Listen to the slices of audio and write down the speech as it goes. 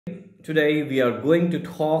Today we are going to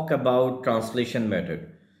talk about translation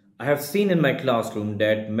method. I have seen in my classroom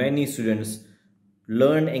that many students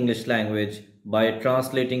learn English language by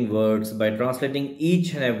translating words, by translating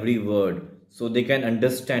each and every word so they can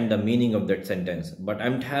understand the meaning of that sentence. But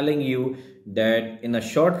I'm telling you that in a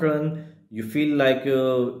short run, you feel like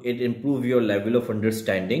it improve your level of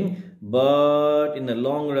understanding, but in the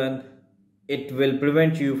long run, it will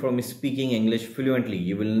prevent you from speaking English fluently.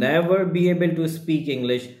 You will never be able to speak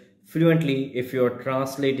English fluently if you are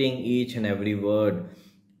translating each and every word,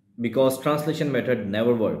 because translation method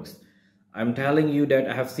never works. I'm telling you that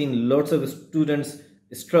I have seen lots of students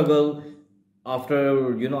struggle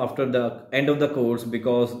after the end of the course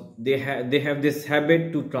because they have this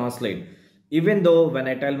habit to translate. Even though when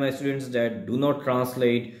I tell my students that do not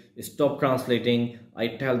translate, stop translating, I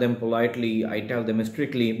tell them politely, I tell them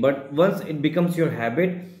strictly, but once it becomes your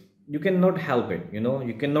habit, you cannot help it,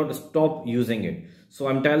 you cannot stop using it. So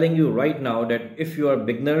I'm telling you right now that if you are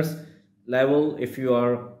beginners level, if you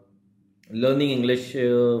are learning English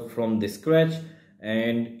from the scratch,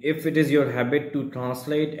 and if it is your habit to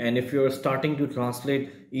translate, and if you are starting to translate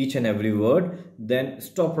each and every word, then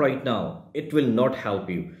stop right now. It will not help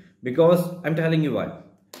you, because I'm telling you why.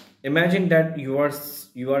 Imagine that you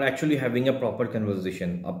are actually having a proper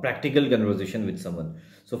conversation, a practical conversation with someone.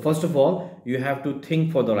 So first of all, you have to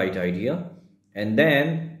think for the right idea, and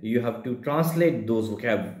then you have to translate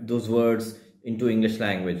those words into English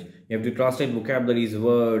language. You have to translate vocabularies,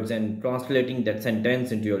 words, and translating that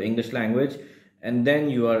sentence into your English language, and then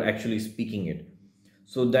you are actually speaking it.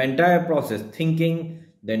 So the entire process, thinking,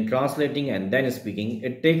 then translating, and then speaking,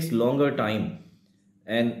 it takes longer time,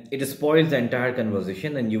 and it spoils the entire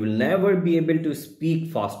conversation, and you will never be able to speak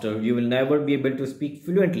faster, you will never be able to speak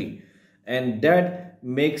fluently, and that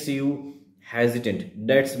makes you hesitant,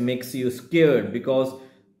 that makes you scared, because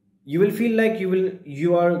you will feel like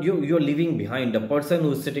you're leaving behind the person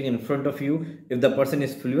who's sitting in front of you. If the person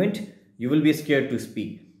is fluent, you will be scared to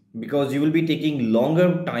speak, because you will be taking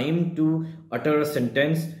longer time to utter a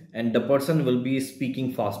sentence, and the person will be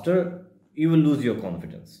speaking faster. You will lose your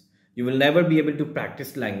confidence. You will never be able to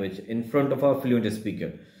practice language in front of a fluent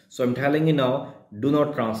speaker. So I'm telling you now, do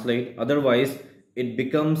not translate, otherwise it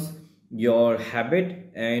becomes your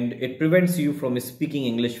habit and it prevents you from speaking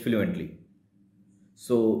English fluently.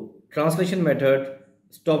 So translation method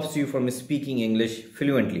stops you from speaking English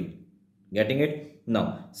fluently. Getting it?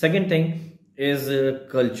 Now, second thing is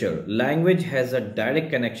culture. Language has a direct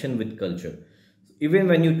connection with culture. Even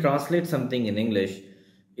when you translate something in English,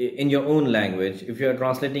 in your own language, if you are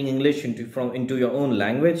translating English into your own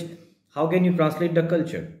language, how can you translate the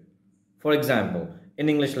culture? For example, in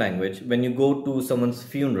English language, when you go to someone's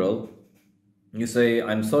funeral, you say,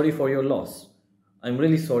 I'm sorry for your loss. I'm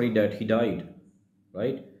really sorry that he died,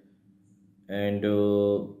 right? And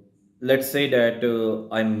let's say that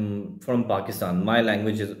I'm from Pakistan, my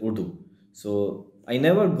language is Urdu. So I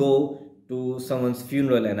never go to someone's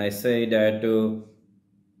funeral and I say that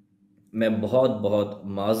मैं बहुत बहुत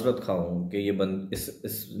माजरत खा हूँ कि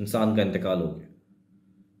इस इंसान का इंतकाल हो गया,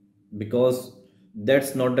 because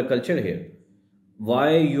that's not the culture here.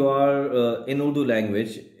 Why you are in Urdu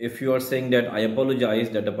language, if you are saying that I apologize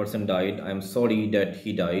that the person died, I'm sorry that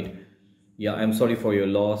he died, yeah, I'm sorry for your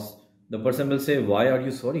loss, the person will say, why are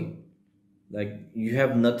you sorry? Like, you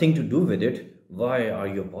have nothing to do with it. Why are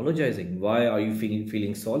you apologizing? Why are you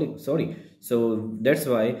feeling sorry? So that's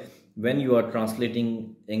why when you are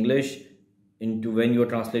translating English when you are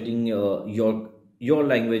translating your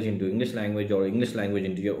language into English language, or English language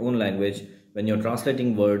into your own language, when you're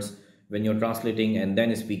translating words, when you're translating and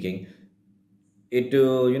then speaking, it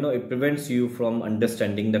it prevents you from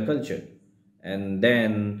understanding the culture, and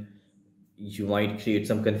then you might create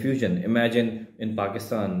some confusion. Imagine in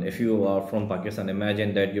Pakistan, if you are from Pakistan,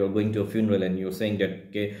 imagine that you're going to a funeral and you're saying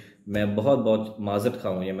that कि मैं बहुत बहुत माजरत खा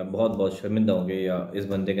हूँ, या मैं बहुत बहुत शर्मिंदा हूँ कि या इस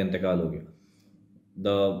बंदे का इंतकाल हो गया.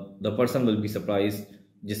 The person will be surprised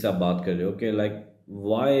जिससे आप बात कर रहे हो कि like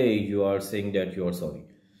why you are saying that you are sorry.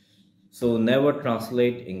 So never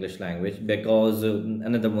translate English language, because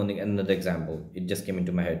another example, it just came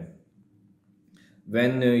into my head.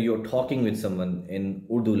 When you're talking with someone in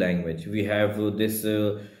Urdu language, we have this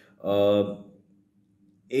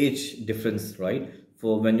age difference, right?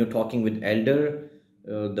 For when you're talking with elder,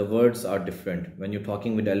 the words are different. When you're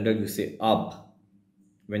talking with elder, you say ab.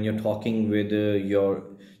 When you're talking with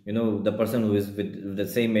the person who is with the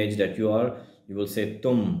same age that you are, you will say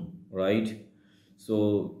tum, right?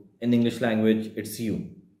 So in English language, it's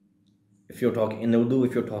you. If you're talking in Urdu,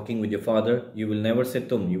 if you're talking with your father, you will never say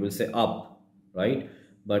tum, you will say ab, right?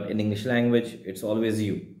 But in English language, it's always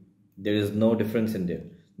you. There is no difference in there.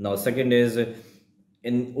 Now, second is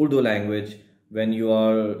in Urdu language, when you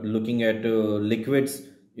are looking at liquids,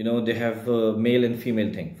 they have male and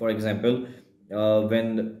female thing. For example,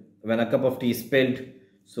 when a cup of tea is spilled,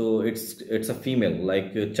 so it's a female,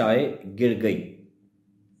 like chai gir gayi.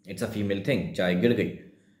 It's a female thing, chai gir gayi.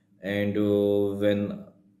 And when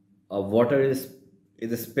water is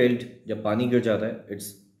spilled, जब पानी गिर जाता है,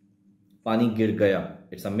 it's pani gir gaya.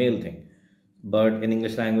 It's a male thing. But in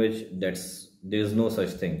English language, there is no such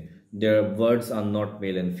thing. Their words are not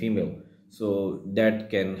male and female. So that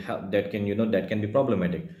can be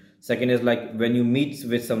problematic. Second is like when you meet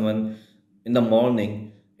with someone in the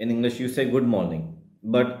morning, in English you say good morning.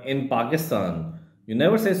 But in Pakistan, you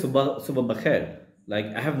never say subah bakhair. Like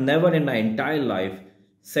I have never in my entire life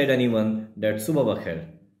said anyone that subah bakhair.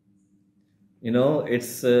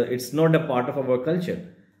 It's not a part of our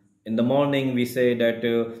culture. In the morning we say that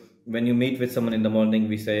when you meet with someone in the morning,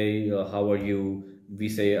 we say how are you, we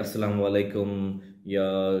say assalamu alaikum,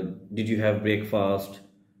 yeah, did you have breakfast,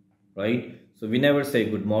 right? So we never say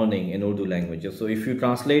good morning in Urdu language. So if you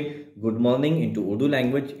translate good morning into Urdu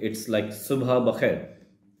language, it's like subha bakhair.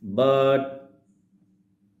 But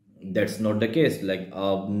that's not the case. Like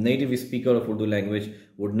a native speaker of Urdu language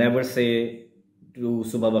would never say to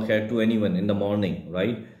subha bakhair to anyone in the morning,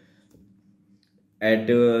 right? At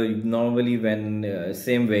normally when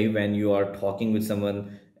same way when you are talking with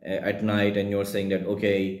someone at night and you're saying that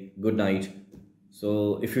okay, good night.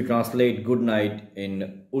 So if you translate good night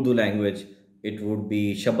in Urdu language, it would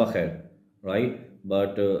be shab khair, right?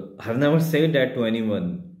 But I have never said that to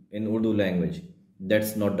anyone in Urdu language.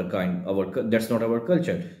 That's not our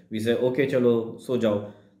culture. We say okay chalo so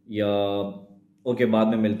jao, ya okay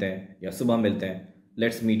baad mein milte hain, ya subah milte hain,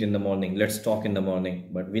 let's meet in the morning, let's talk in the morning.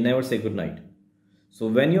 But we never say good night. So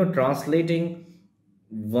when you're translating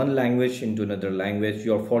one language into another language,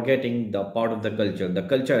 you're forgetting the part of the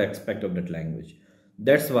culture aspect of that language.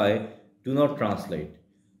 That's why do not translate.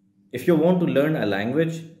 If you want to learn a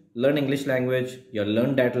language, learn English language, you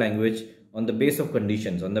learn that language on the base of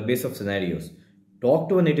conditions, on the base of scenarios. Talk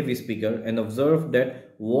to a native speaker and observe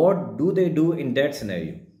that what do they do in that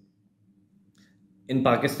scenario. In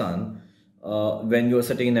Pakistan, when you are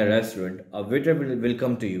sitting in a restaurant, a waiter will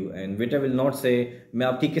come to you and waiter will not say मैं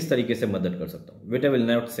आपकी किस तरीके से मदद कर सकता हूँ. Waiter will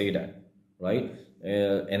not say that, right?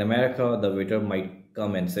 In America, the waiter might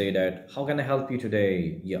come and say that how can I help you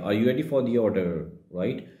today? Yeah, are you ready for the order?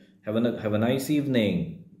 Right? Have a nice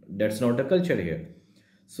evening. That's not the culture here.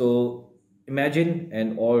 So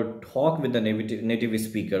imagine or talk with the native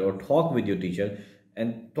speaker or talk with your teacher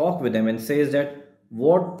and talk with them and says that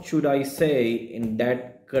what should I say in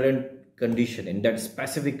that current condition, in that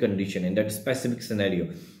specific condition, in that specific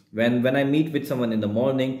scenario. When I meet with someone in the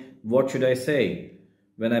morning, what should I say?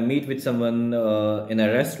 When I meet with someone in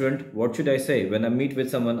a restaurant, what should I say? When I meet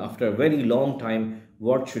with someone after a very long time,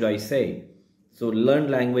 what should I say? So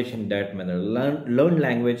learn language in that manner. Learn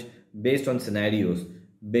language based on scenarios,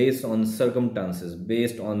 based on circumstances,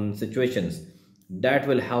 based on situations. That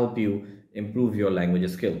will help you improve your language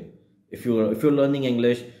skill. If you're learning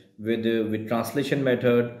English with translation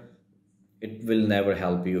method, it will never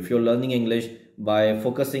help you. If you're learning English by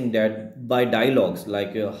focusing that by dialogues,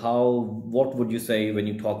 like what would you say when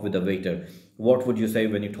you talk with a waiter, what would you say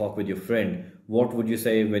when you talk with your friend, what would you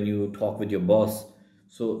say when you talk with your boss.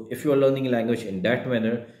 So if you are learning language in that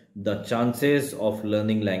manner, the chances of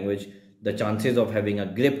learning language, the chances of having a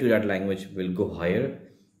grip to that language will go higher,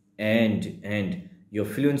 and your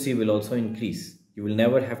fluency will also increase. You will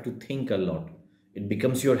never have to think a lot. It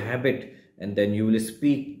becomes your habit, and then you will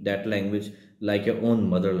speak that language like your own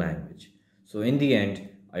mother language. So in the end,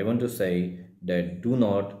 I want to say that do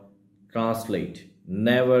not translate.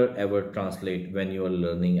 Never ever translate when you are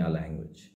learning a language.